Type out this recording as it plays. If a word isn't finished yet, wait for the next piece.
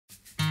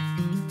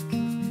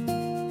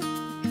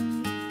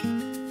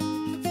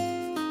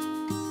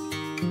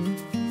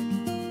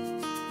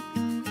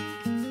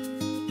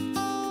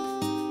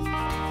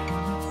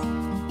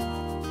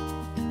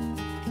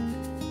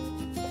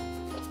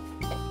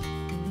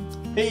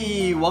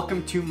Hey,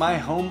 welcome to my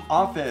home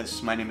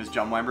office. My name is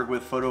John Weinberg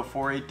with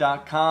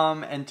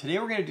photo48.com, and today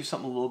we're going to do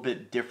something a little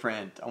bit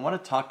different. I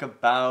want to talk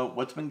about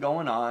what's been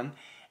going on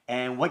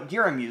and what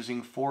gear I'm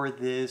using for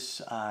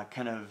this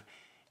kind of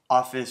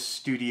office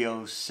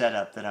studio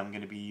setup that I'm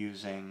going to be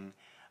using.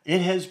 It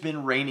has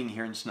been raining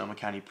here in Sonoma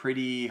County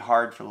pretty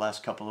hard for the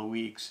last couple of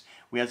weeks.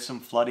 We had some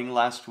flooding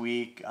last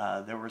week.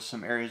 There were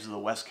some areas of the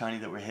West County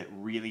that were hit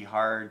really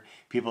hard.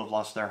 People have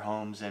lost their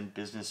homes and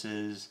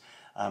businesses.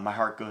 My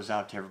heart goes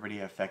out to everybody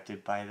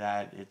affected by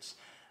that. It's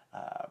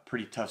a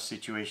pretty tough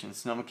situation.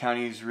 Sonoma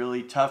County is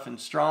really tough and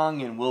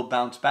strong and will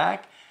bounce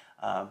back,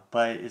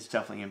 but it's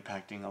definitely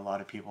impacting a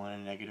lot of people in a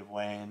negative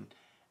way,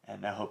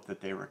 and I hope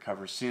that they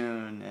recover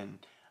soon. And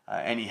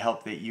any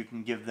help that you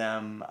can give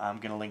them, I'm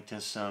going to link to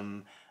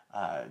some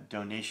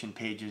donation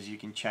pages you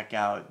can check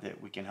out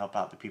that we can help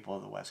out the people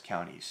of the West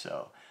County.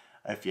 So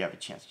if you have a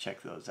chance,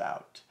 check those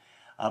out.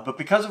 But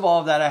because of all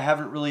of that, I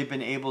haven't really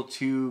been able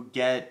to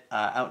get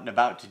out and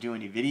about to do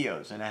any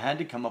videos, and I had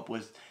to come up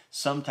with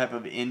some type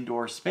of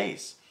indoor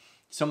space.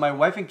 So my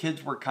wife and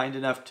kids were kind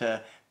enough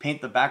to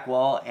paint the back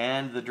wall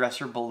and the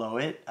dresser below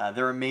it.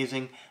 They're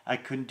amazing. I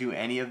couldn't do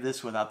any of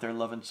this without their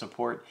love and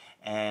support,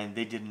 and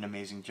they did an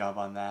amazing job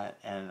on that,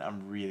 and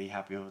I'm really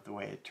happy with the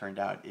way it turned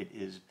out. It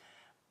is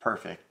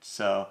perfect.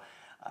 So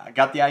I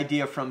got the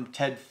idea from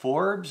Ted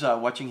Forbes.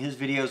 Watching his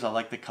videos, I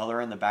like the color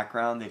in the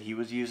background that he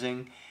was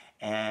using.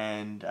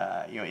 And,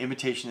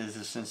 imitation is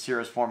the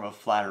sincerest form of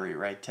flattery,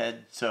 right,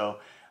 Ted? So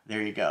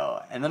there you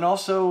go. And then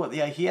also,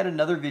 yeah, he had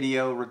another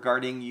video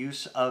regarding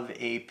use of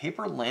a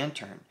paper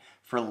lantern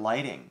for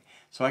lighting.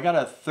 So I got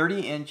a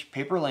 30-inch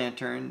paper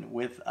lantern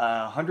with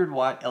a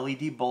 100-watt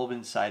LED bulb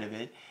inside of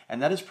it, and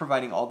that is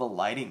providing all the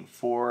lighting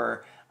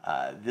for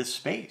this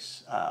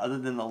space. Other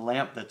than the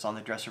lamp that's on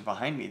the dresser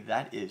behind me,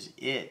 that is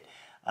it.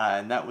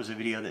 And that was a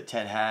video that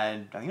Ted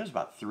had, I think it was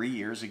about 3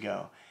 years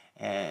ago.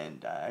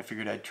 And I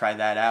figured I'd try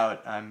that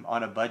out. I'm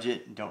on a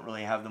budget and don't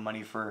really have the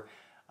money for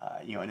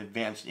an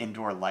advanced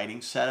indoor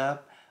lighting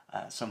setup.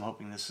 So I'm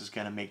hoping this is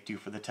going to make do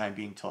for the time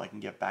being till I can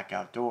get back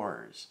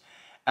outdoors.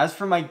 As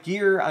for my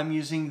gear, I'm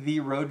using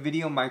the Rode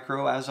Video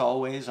Micro as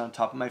always on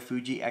top of my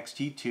Fuji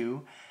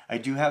X-T2. I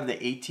do have the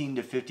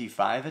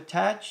 18-55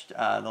 attached,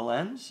 the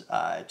lens.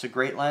 It's a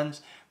great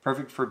lens,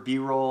 perfect for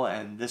B-roll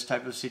and this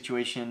type of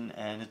situation,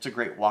 and it's a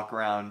great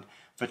walk-around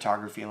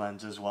photography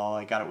lens as well.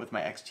 I got it with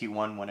my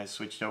X-T1 when I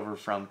switched over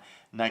from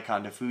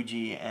Nikon to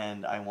Fuji,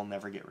 and I will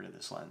never get rid of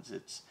this lens.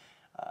 It's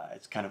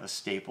kind of a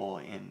staple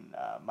in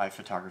my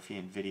photography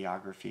and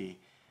videography,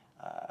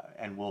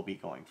 and will be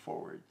going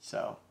forward.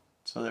 So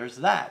there's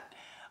that.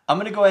 I'm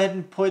going to go ahead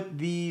and put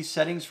the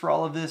settings for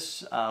all of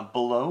this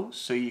below,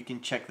 so you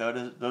can check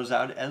those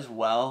out as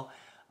well.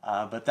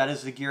 But that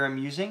is the gear I'm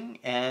using,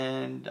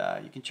 and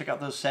you can check out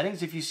those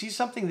settings. If you see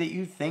something that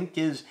you think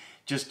is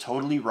just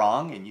totally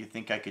wrong and you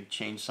think I could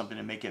change something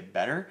to make it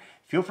better,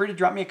 feel free to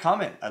drop me a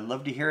comment. I'd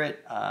love to hear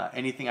it.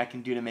 Anything I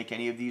can do to make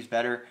any of these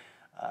better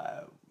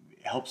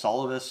helps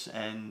all of us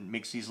and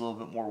makes these a little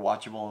bit more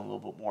watchable and a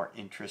little bit more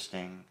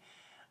interesting.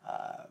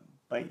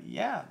 But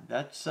yeah,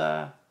 that's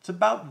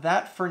about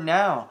that for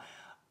now.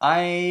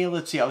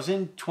 Let's see, I was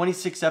in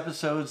 26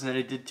 episodes, and then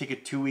I did take a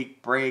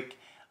 2-week break.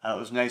 It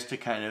was nice to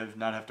kind of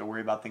not have to worry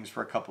about things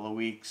for a couple of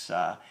weeks,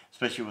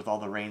 especially with all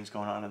the rains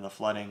going on and the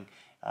flooding.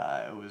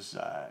 It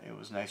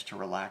was nice to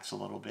relax a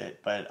little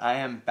bit. But I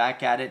am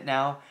back at it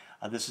now.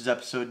 This is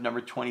episode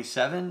number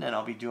 27, and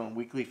I'll be doing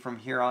weekly from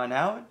here on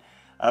out.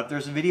 If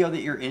there's a video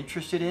that you're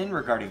interested in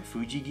regarding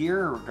Fuji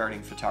gear or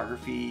regarding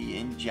photography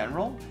in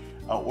general,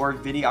 or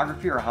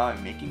videography, or how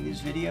I'm making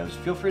these videos,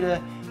 feel free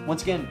to,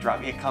 once again,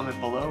 drop me a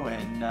comment below,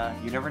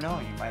 and you never know,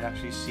 you might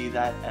actually see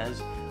that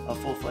as a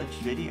full-fledged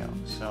video.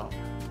 So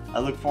I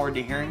look forward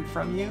to hearing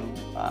from you.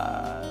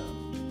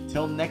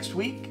 Till next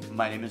week,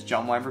 my name is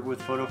John Weinberg with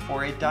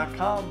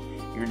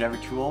photo48.com. You're never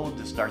too old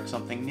to start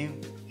something new.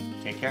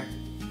 Take care.